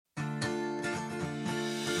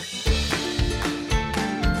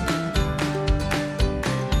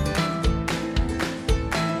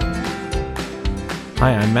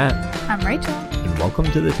Hi, I'm Matt, I'm Rachel. and welcome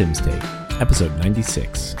to the Tim's Take, episode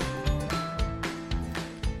 96.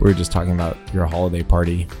 We were just talking about your holiday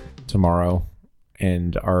party tomorrow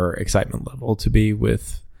and our excitement level to be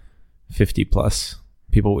with 50 plus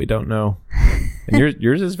people we don't know. And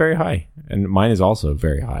yours is very high, and mine is also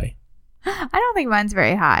very high. I don't think mine's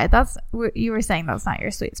very high. You were saying that's not your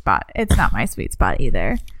sweet spot. It's not my sweet spot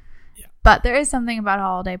either. Yeah. But there is something about a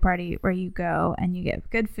holiday party where you go and you get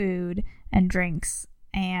good food and drinks,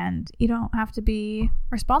 and you don't have to be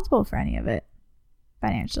responsible for any of it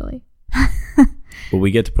financially. But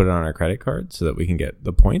we get to put it on our credit card so that we can get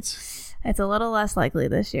the points. It's a little less likely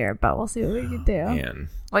this year, but we'll see what we can do. Man.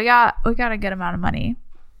 We got a good amount of money.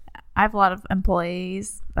 I have a lot of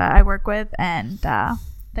employees that I work with, and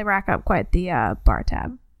they rack up quite the bar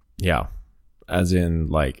tab. Yeah. As in,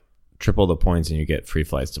 like, triple the points and you get free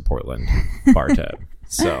flights to Portland. Bar tab.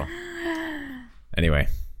 So, anyway.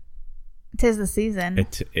 'Tis the season.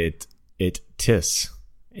 It is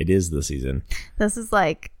the season. This is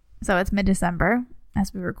so it's mid-December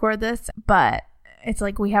as we record this, but it's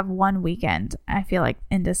like we have one weekend, I feel like,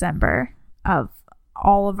 in December of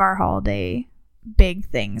all of our holiday big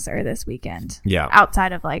things are this weekend. Yeah.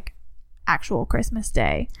 Outside of like actual Christmas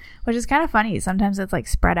Day, which is kind of funny. Sometimes it's like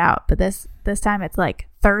spread out, but this time it's like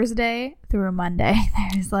Thursday through Monday.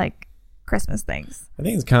 There's like Christmas things. I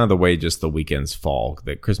think it's kind of the way just the weekends fall.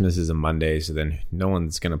 That Christmas is a Monday, so then no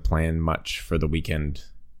one's going to plan much for the weekend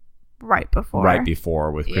right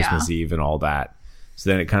before with Christmas Eve and all that. So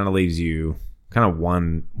then it kind of leaves you kind of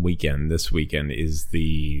one weekend. This weekend is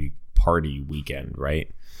the party weekend, right?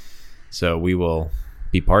 So we will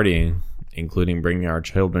be partying, including bringing our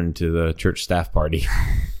children to the church staff party.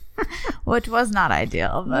 Which was not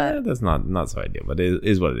ideal, but yeah, that's not so ideal, but it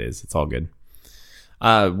is what it is. It's all good.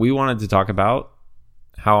 We wanted to talk about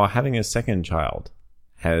how having a second child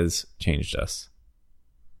has changed us.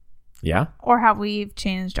 Yeah? Or how we've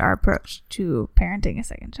changed our approach to parenting a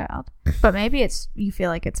second child. But maybe you feel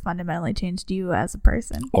like it's fundamentally changed you as a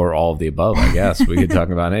person. Or all of the above, I guess. We could talk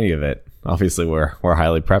about any of it. Obviously, we're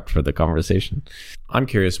highly prepped for the conversation. I'm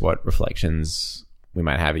curious what reflections we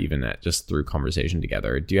might have even just through conversation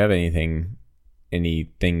together. Do you have any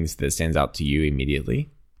things that stands out to you immediately?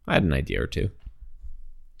 I had an idea or two.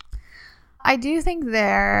 I do think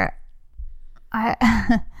I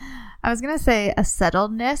was going to say a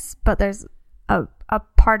settledness, but there's a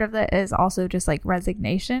part of it is also just like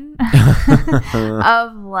resignation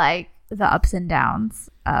of like the ups and downs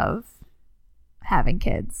of having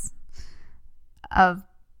kids, of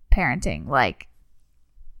parenting. Like,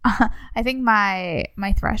 I think my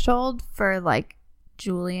threshold for like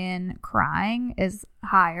Julian crying is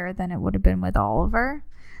higher than it would have been with Oliver.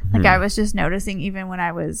 Like, I was just noticing even when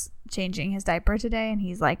I was changing his diaper today and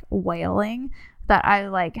he's like wailing, that I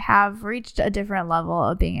like have reached a different level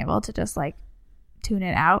of being able to just like tune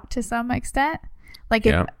it out to some extent. Like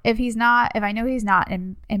if I know he's not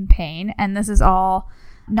in pain, and this is all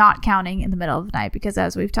not counting in the middle of the night, because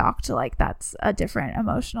as we've talked, like that's a different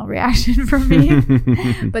emotional reaction for me.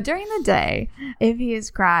 But during the day, if he is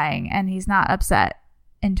crying and he's not upset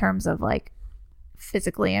in terms of like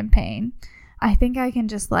physically in pain, I think I can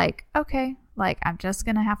just like, okay, like I'm just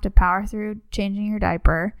going to have to power through changing your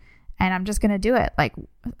diaper. And I'm just going to do it. Like,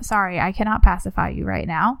 sorry, I cannot pacify you right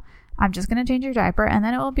now. I'm just going to change your diaper and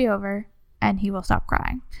then it will be over and he will stop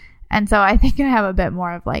crying. And so I think I have a bit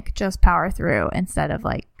more of like just power through instead of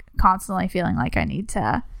like constantly feeling like I need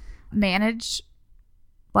to manage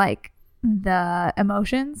like the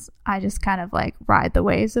emotions. I just kind of like ride the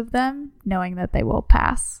waves of them, knowing that they will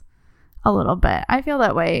pass a little bit. I feel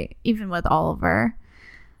that way even with Oliver.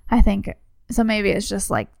 I think so. Maybe it's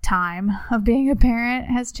just like time of being a parent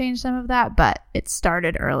has changed some of that, but it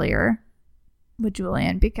started earlier with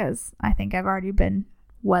Julian because I think I've already been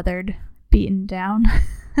beaten down.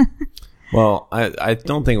 Well, I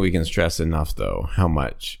don't think we can stress enough, though, how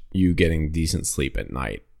much you getting decent sleep at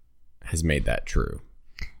night has made that true.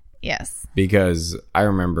 Yes. Because I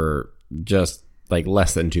remember just like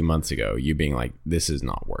less than 2 months ago, you being like, this is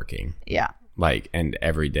not working. Yeah. Like, and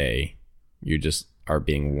every day you just are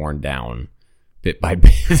being worn down bit by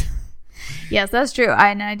bit. Yes, that's true.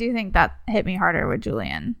 I do think that hit me harder with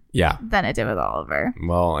Julian than it did with Oliver.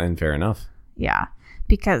 Well, and fair enough. Yeah,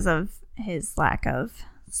 because of his lack of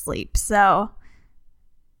sleep. So,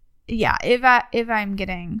 yeah, if I'm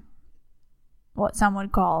getting what some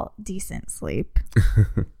would call decent sleep,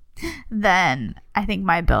 then I think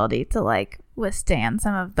my ability to like withstand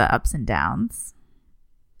some of the ups and downs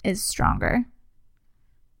is stronger.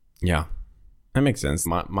 Yeah. That makes sense.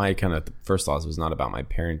 My kind of first thoughts was not about my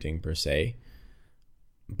parenting per se,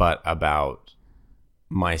 but about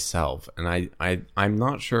myself, and I'm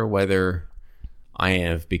not sure whether I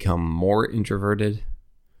have become more introverted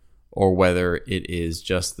or whether it is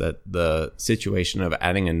just that the situation of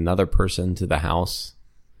adding another person to the house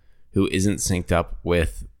who isn't synced up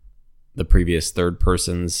with the previous third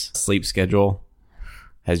person's sleep schedule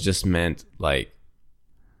has just meant, like,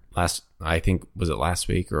 I think, was it last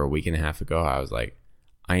week or a week and a half ago, I was like,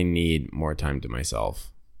 I need more time to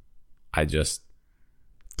myself. I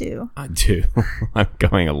do. I'm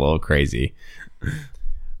going a little crazy.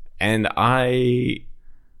 And I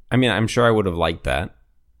mean, I'm sure I would have liked that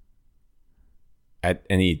at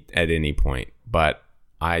any point, but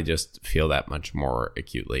I just feel that much more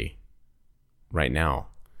acutely right now.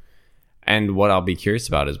 And what I'll be curious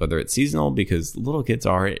about is whether it's seasonal, because little kids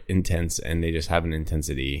are intense and they just have an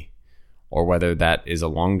intensity, or whether that is a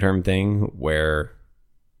long-term thing where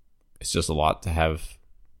it's just a lot to have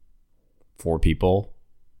 4 people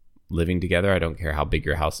living together. I don't care how big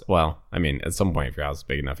your house. Well, I mean, at some point, if your house is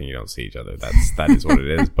big enough and you don't see each other, that is what it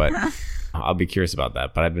is. But I'll be curious about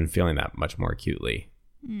that. But I've been feeling that much more acutely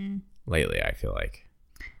lately, I feel like.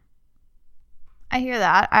 I hear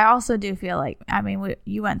that. I also do feel like, I mean,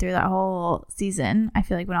 you went through that whole season. I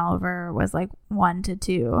feel like when Oliver was like 1 to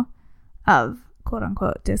 2 of quote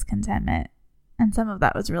unquote discontentment. And some of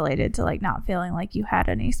that was related to like not feeling like you had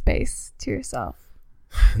any space to yourself.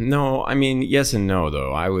 No, I mean, yes and no,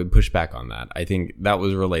 though. I would push back on that. I think that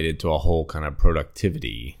was related to a whole kind of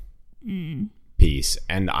productivity piece.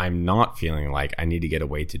 And I'm not feeling like I need to get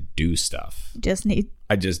away to do stuff. I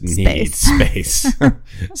just need space.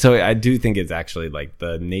 So I do think it's actually like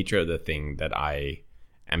the nature of the thing that I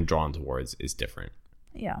am drawn towards is different.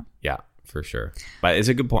 Yeah. Yeah, for sure. But it's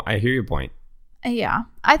a good point. I hear your point. Yeah.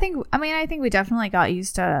 I think we definitely got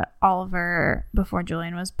used to Oliver before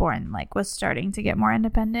Julian was born, like was starting to get more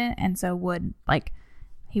independent. And so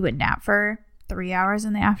he would nap for 3 hours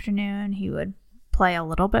in the afternoon. He would play a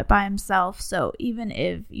little bit by himself. So even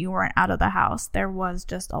if you weren't out of the house, there was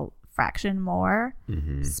just a fraction more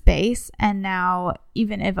space. And now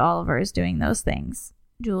even if Oliver is doing those things,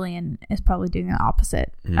 Julian is probably doing the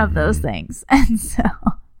opposite of those things. And so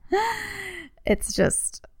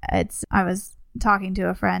I was talking to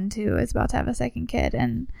a friend who is about to have a second kid,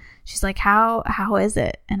 and she's like, how is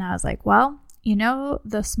it? And I was like, well, you know,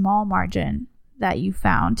 the small margin that you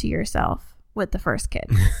found to yourself with the first kid,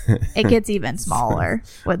 it gets even smaller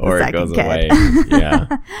with the second kid. Yeah.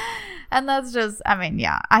 And that's just, I mean,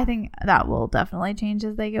 yeah, I think that will definitely change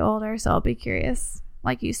as they get older. So I'll be curious,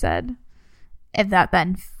 like you said, if that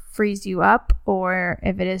then frees you up, or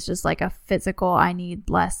if it is just like a physical, I need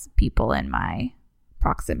less people in my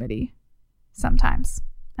proximity sometimes.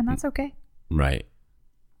 And that's okay. Right.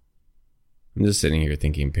 I'm just sitting here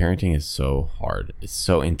thinking parenting is so hard. It's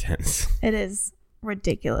so intense. It is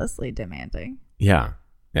ridiculously demanding. Yeah.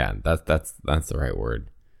 Yeah, that's the right word.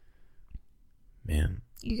 Man.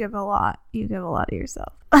 You give a lot of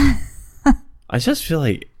yourself. I just feel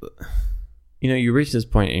like, you know, you reach this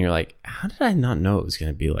point and you're like, how did I not know it was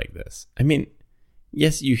going to be like this? I mean,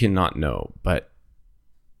 yes, you can not know, but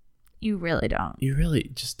you really don't. You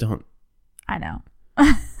really just don't. I know.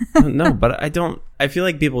 No, but I don't. I feel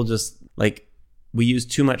like people just, like, we use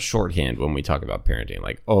too much shorthand when we talk about parenting.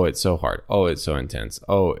 Like, oh, it's so hard. Oh, it's so intense.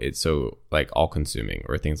 Oh, it's so, like, all-consuming,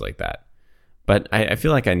 or things like that. But I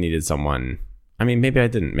feel like I needed someone. I mean, maybe I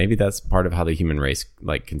didn't. Maybe that's part of how the human race,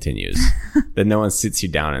 like, continues. That no one sits you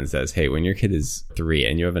down and says, hey, when your kid is 3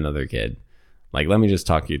 and you have another kid, like, let me just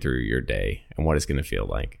talk you through your day and what it's going to feel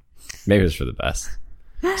like. Maybe it's for the best.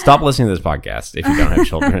 Stop listening to this podcast if you don't have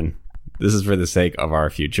children. This is for the sake of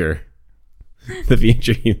our future. The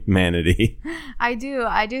future humanity. I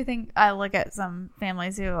do think I look at some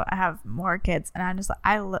families who have more kids, and I'm just like,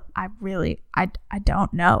 I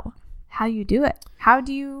don't know how you do it. How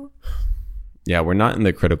do you? Yeah, we're not in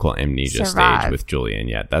the critical amnesia stage with Julian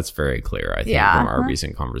yet. That's very clear, I think, from our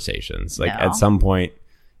recent conversations. Like, at some point,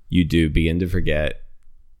 you do begin to forget.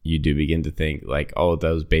 You do begin to think, like, oh,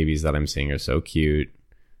 those babies that I'm seeing are so cute.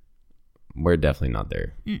 We're definitely not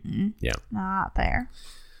there. Yeah. Not there.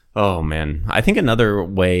 Oh, man. I think another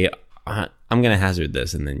way, I'm going to hazard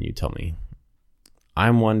this and then you tell me.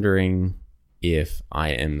 I'm wondering if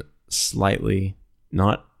I am slightly,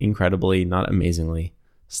 not incredibly, not amazingly,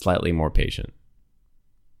 slightly more patient.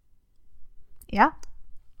 Yeah.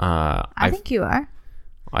 I think you are.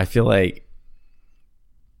 I feel like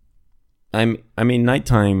I mean,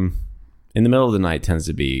 nighttime, in the middle of the night tends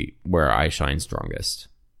to be where I shine strongest,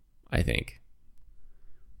 I think.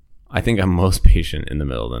 I think I'm most patient in the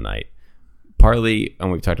middle of the night. Partly,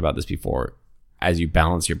 and we've talked about this before, as you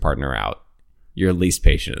balance your partner out, you're least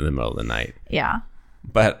patient in the middle of the night. Yeah.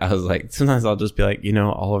 But I was like, sometimes I'll just be like,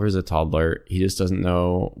 Oliver's a toddler. He just doesn't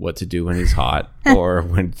know what to do when he's hot or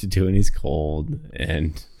when to do when he's cold.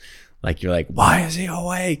 And like, you're like, why is he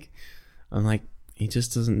awake? I'm like, he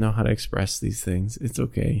just doesn't know how to express these things. It's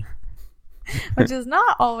okay. Which is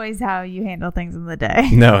not always how you handle things in the day.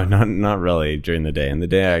 No, not really during the day. In the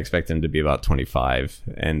day, I expect him to be about 25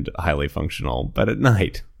 and highly functional. But at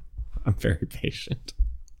night, I'm very patient.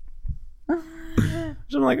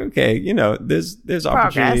 So I'm like, okay, there's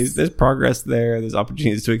opportunities, there's progress there. There's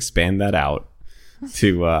opportunities to expand that out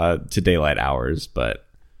to daylight hours. But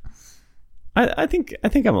I think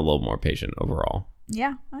I'm a little more patient overall.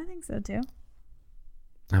 Yeah, I think so too.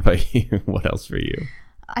 How about you? What else for you?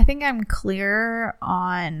 I think I'm clear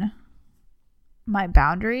on my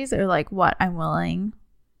boundaries, or like what I'm willing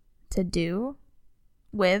to do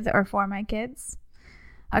with or for my kids.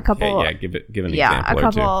 A couple, okay, give an example. A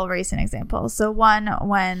couple recent examples. So one,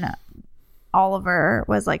 when Oliver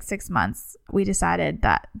was like 6 months, we decided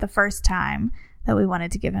that the first time that we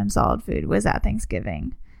wanted to give him solid food was at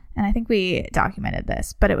Thanksgiving. And I think we documented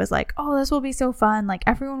this, but it was like, oh, this will be so fun. Like,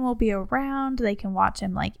 everyone will be around. They can watch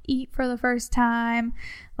him like eat for the first time.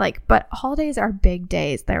 Like, but holidays are big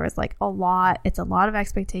days. There was like it's a lot of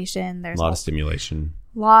expectation. There's a lot of stimulation,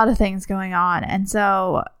 a lot of things going on. And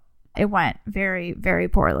so it went very, very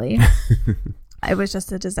poorly. It was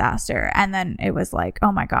just a disaster. And then it was like,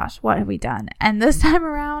 oh my gosh, what have we done? And this time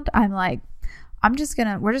around, I'm like, we're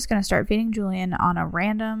just gonna start feeding Julian on a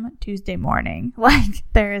random Tuesday morning. Like,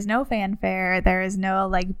 there is no fanfare, there is no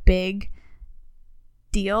like big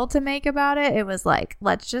deal to make about it. It was like,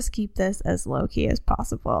 let's just keep this as low key as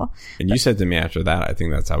possible. And you said to me after that, I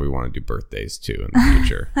think that's how we want to do birthdays too in the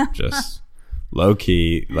future. Just low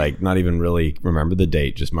key, like not even really remember the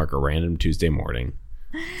date, just mark a random Tuesday morning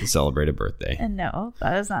to celebrate a birthday. And no,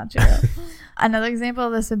 that is not true. Another example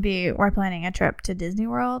of this would be, we're planning a trip to Disney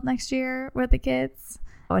World next year with the kids,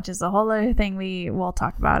 which is a whole other thing we will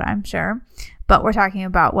talk about, I'm sure. But we're talking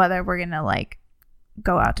about whether we're going to like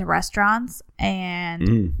go out to restaurants,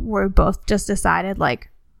 and we're both just decided like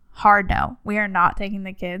hard no. We are not taking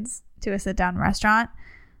the kids to a sit down restaurant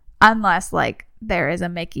unless like there is a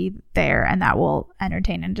Mickey there and that will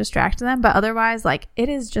entertain and distract them. But otherwise, like, it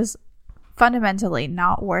is just fundamentally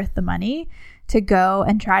not worth the money to go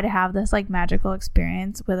and try to have this like magical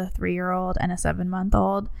experience with a 3-year-old and a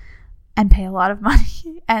 7-month-old and pay a lot of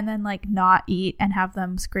money and then like not eat and have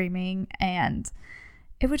them screaming, and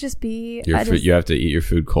it would just be you have to eat your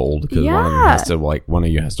food cold because one of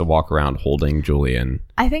you has to walk around holding Julian.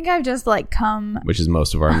 I think I've just like which is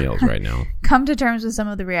most of our meals right now, come to terms with some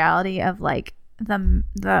of the reality of like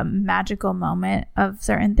the magical moment of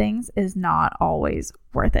certain things is not always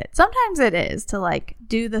worth it. Sometimes it is to like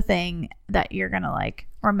do the thing that you're gonna like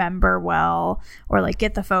remember well, or like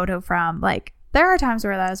get the photo from. Like, there are times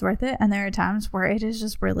where that is worth it, and there are times where it is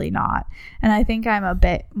just really not. And I think I'm a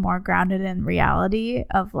bit more grounded in reality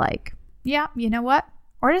of like, yeah, you know what,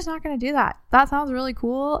 we're just not gonna do that. That sounds really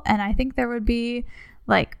cool, and I think there would be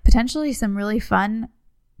like potentially some really fun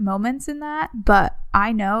moments in that, but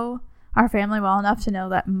I know our family well enough to know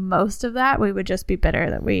that most of that we would just be bitter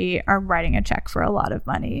that we are writing a check for a lot of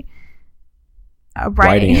money.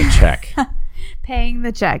 Writing a check. Paying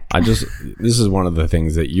the check. This is one of the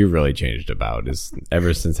things that you really changed about, is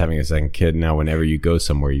ever since having a second kid, now whenever you go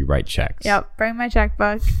somewhere, you write checks. Yep, bring my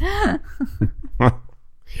checkbook.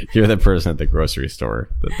 You're the person at the grocery store.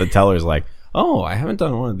 The teller's like, oh, I haven't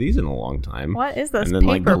done one of these in a long time. What is this? And then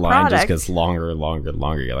like the line just gets longer and longer and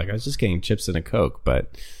longer. You're like, I was just getting chips and a Coke,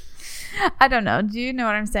 but I don't know. Do you know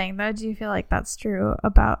what I'm saying, though? Do you feel like that's true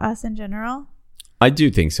about us in general? I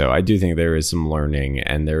do think so. I do think there is some learning,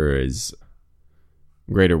 and there is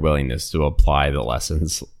greater willingness to apply the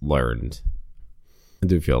lessons learned. I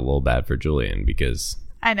do feel a little bad for Julian because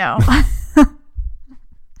I know.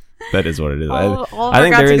 That is what it is. I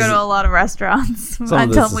think got to go to a lot of restaurants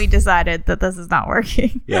until we decided that this is not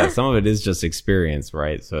working. Yeah, some of it is just experience,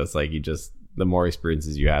 right? So it's like the more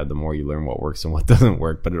experiences you have, the more you learn what works and what doesn't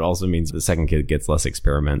work. But it also means the second kid gets less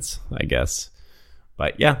experiments, I guess.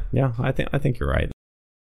 But yeah, I think you're right.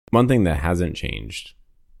 One thing that hasn't changed,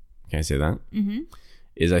 can I say that? Mm-hmm.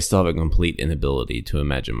 Is I still have a complete inability to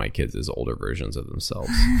imagine my kids as older versions of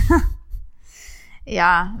themselves.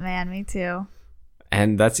 Yeah, man, me too.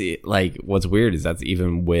 And that's like, what's weird is that's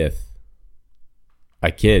even with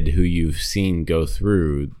a kid who you've seen go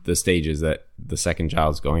through the stages that the second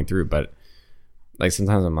child's going through. But like,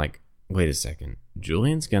 sometimes I'm like, wait a second,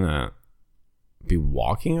 Julian's gonna be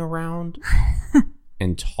walking around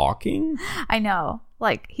and talking? I know.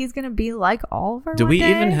 Like, he's gonna be like Oliver. Do we day?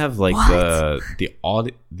 Even have like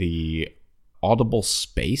the audible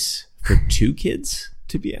space for 2 kids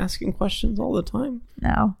to be asking questions all the time?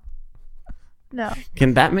 No.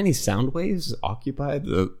 Can that many sound waves occupy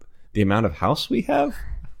the amount of house we have?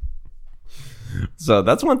 So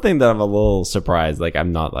that's one thing that I'm a little surprised. Like,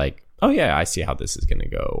 I'm not like, oh yeah, I see how this is going to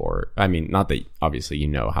go. Or, I mean, not that obviously you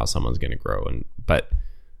know how someone's going to grow, but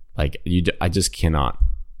like I just cannot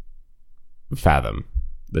fathom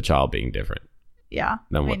the child being different. Yeah.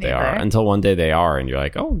 Than what they are until one day they are, and you're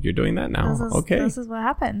like, oh, you're doing that now. This is what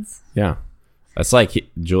happens. Yeah. That's like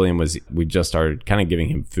Julian we just started kind of giving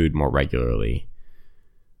him food more regularly.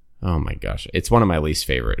 Oh my gosh. It's one of my least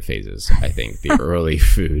favorite phases, I think, the early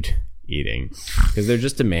food eating, because they're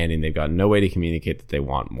just demanding. They've got no way to communicate that they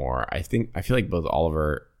want more. I feel like both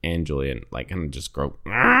Oliver and Julian like kind of just grow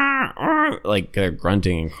like they're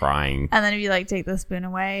grunting and crying. And then if you like take the spoon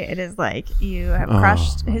away, it is like you have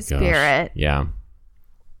crushed his spirit. Yeah.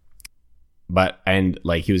 And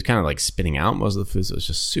like he was kind of like spitting out most of the food, so it was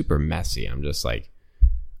just super messy. I'm just like,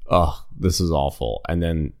 oh, this is awful. And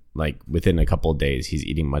then like within a couple of days, he's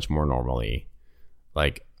eating much more normally,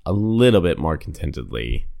 like a little bit more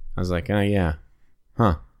contentedly. I was like, oh yeah,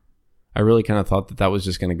 huh. I really kind of thought that was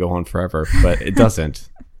just going to go on forever, but it doesn't.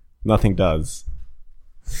 Nothing does.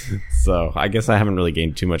 So I guess I haven't really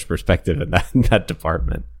gained too much perspective in that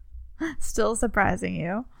department. Still surprising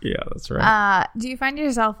you. Yeah, that's right. Do you find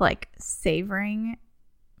yourself like savoring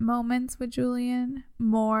moments with Julian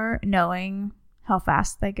more, knowing how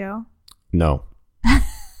fast they go? No.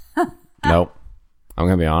 Nope. I'm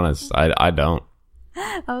gonna be honest. I don't.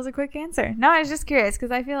 That was a quick answer. No, I was just curious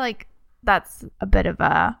because I feel like that's a bit of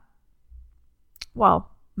a, well,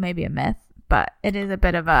 maybe a myth, but it is a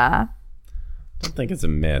bit of a. I don't think it's a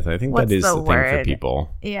myth. I think that is the thing for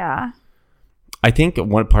people. Yeah. I think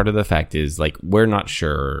one part of the fact is like we're not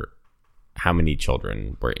sure how many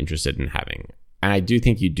children we're interested in having. And I do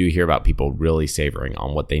think you do hear about people really savoring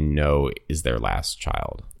on what they know is their last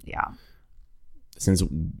child. Yeah. Since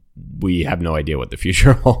we have no idea what the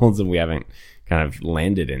future holds and we haven't kind of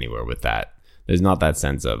landed anywhere with that, there's not that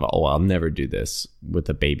sense of, oh, I'll never do this with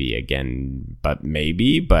a baby again, but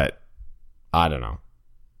maybe, but I don't know.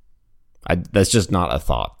 That's just not a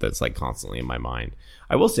thought that's like constantly in my mind.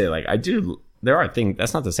 I will say like there are things,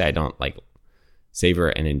 that's not to say I don't like savor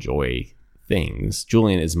and enjoy things.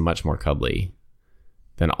 Julian is much more cuddly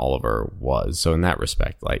than Oliver was. So in that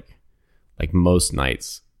respect, like most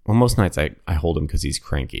nights I hold him because he's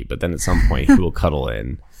cranky, but then at some point he will cuddle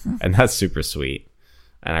in, and that's super sweet.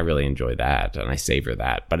 And I really enjoy that, and I savor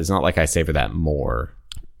that. But it's not like I savor that more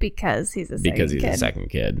because he's a second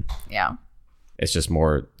kid. Yeah. It's just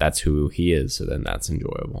more, that's who he is, so then that's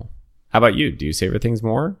enjoyable. How about you? Do you savor things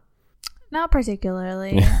more? Not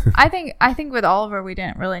particularly. I think with Oliver, we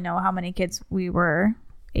didn't really know how many kids we were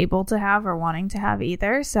able to have or wanting to have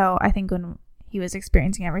either. So I think when he was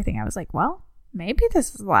experiencing everything, I was like, well, maybe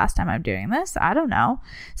this is the last time I'm doing this. I don't know.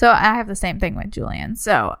 So I have the same thing with Julian.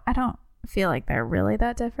 So I don't feel like they're really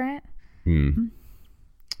that different.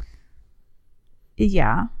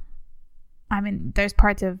 Yeah. I mean, there's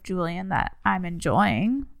parts of Julian that I'm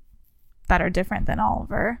enjoying that are different than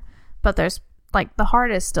Oliver, but there's like the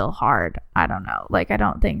heart is still hard. I don't know. Like, I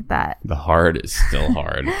don't think that the heart is still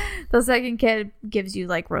hard. The second kid gives you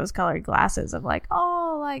like rose-colored glasses of like,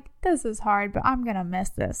 oh, like this is hard, but I'm gonna miss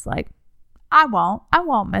this. Like, I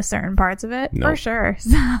won't miss certain parts of it for sure.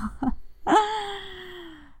 So,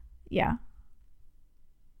 yeah.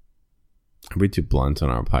 Are we too blunt on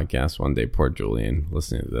our podcast one day? Poor Julian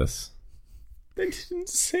listening to this. They didn't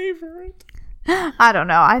savor it. I don't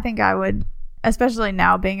know. I think I would, especially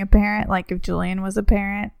now being a parent. Like if Julian was a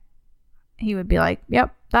parent, he would be like,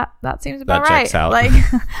 "Yep, that seems about right." Checks out. Like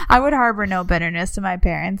I would harbor no bitterness to my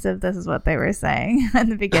parents if this is what they were saying in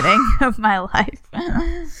the beginning of my life.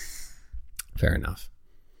 Fair enough.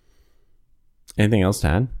 Anything else to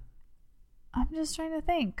add? I'm just trying to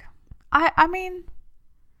think. I mean,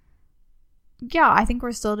 yeah, I think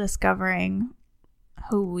we're still discovering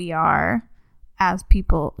who we are as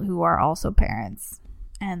people who are also parents,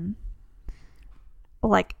 and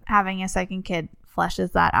like having a second kid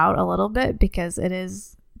fleshes that out a little bit because it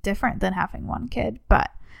is different than having one kid, but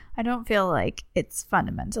I don't feel like it's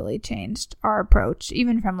fundamentally changed our approach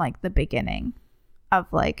even from like the beginning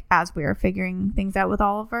of like as we were figuring things out with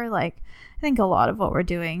Oliver. Like I think a lot of what we're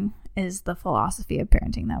doing is the philosophy of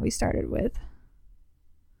parenting that we started with.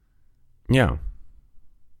 Yeah,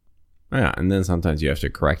 and then sometimes you have to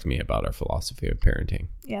correct me about our philosophy of parenting.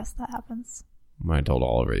 Yes, that happens. When I told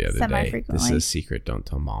Oliver the other day, this is a secret, don't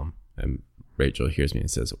tell mom. And Rachel hears me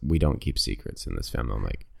and says, we don't keep secrets in this family. I'm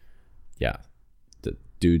like, yeah,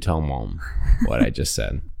 do tell mom what I just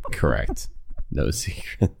said. Correct. No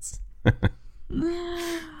secrets.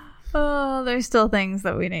 Oh, there's still things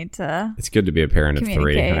that we need to. It's good to be a parent of 3.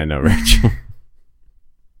 Communicate. I know, Rachel.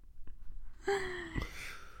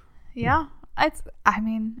 Yeah, it's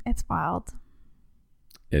wild.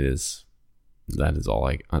 It is. That is all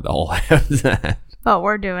I have to add. But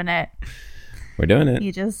we're doing it. We're doing it.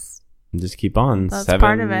 You just keep on. That's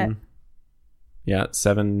part of it. Yeah,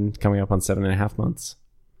 7 coming up on 7.5 months.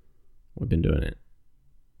 We've been doing it.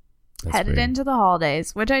 That's headed weird. into the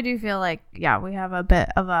holidays, which I do feel like, yeah, we have a bit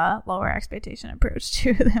of a lower expectation approach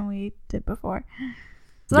to than we did before.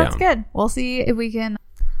 So that's good. We'll see if we can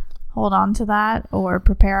hold on to that or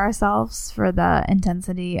prepare ourselves for the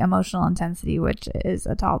emotional intensity, which is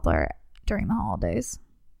a toddler during the holidays.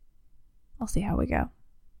 We'll see how we go.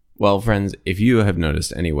 Well, friends, if you have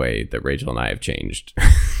noticed any way that Rachel and I have changed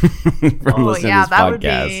from listening to this that podcast, would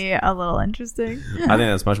be a little interesting. I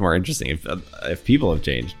think that's much more interesting. If people have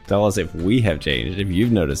changed, tell us if we have changed, if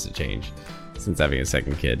you've noticed a change since having a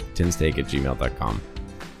second kid. timsteak@gmail.com.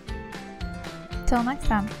 Till next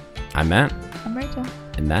time. I'm Matt. I'm Rachel.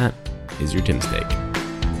 And that is your Tim Steak.